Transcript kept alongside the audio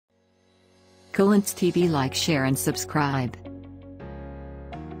Coolants TV, like, share and subscribe.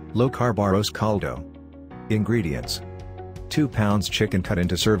 Low carb arroz caldo. Ingredients: 2 pounds chicken cut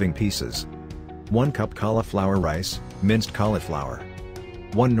into serving pieces, 1 cup cauliflower rice, minced cauliflower,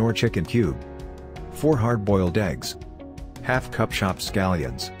 1 Knorr chicken cube, 4 hard-boiled eggs, ½ cup chopped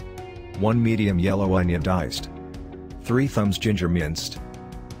scallions, 1 medium yellow onion diced, 3 thumbs ginger minced,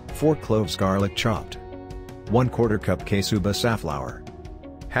 4 cloves garlic chopped, 1/4 cup quesuba safflower,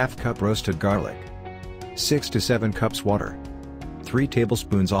 ½ cup roasted garlic, 6 to 7 cups water, 3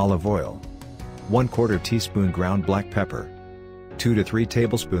 tablespoons olive oil, 1/4 teaspoon ground black pepper, 2 to 3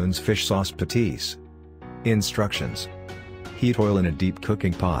 tablespoons fish sauce patis. Instructions: heat oil in a deep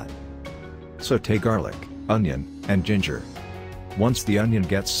cooking pot. Sauté garlic, onion, and ginger. Once the onion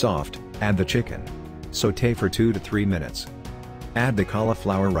gets soft, add the chicken. Sauté for 2 to 3 minutes. Add the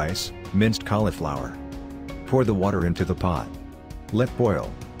cauliflower rice, minced cauliflower. Pour the water into the pot. Let boil.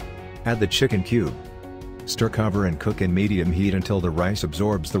 Add the chicken cube. Stir, cover and cook in medium heat until the rice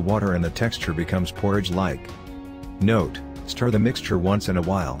absorbs the water and the texture becomes porridge-like. Note: stir the mixture once in a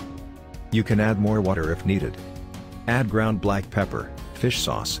while. You can add more water if needed. Add ground black pepper, fish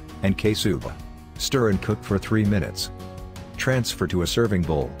sauce, and quesuba. Stir and cook for 3 minutes. Transfer to a serving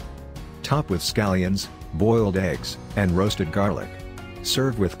bowl. Top with scallions, boiled eggs, and roasted garlic.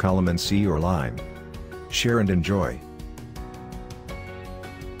 Serve with calamansi or lime. Share and enjoy.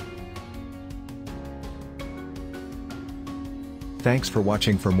 Thanks for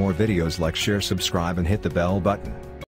watching. For more videos, like, share, subscribe and hit the bell button.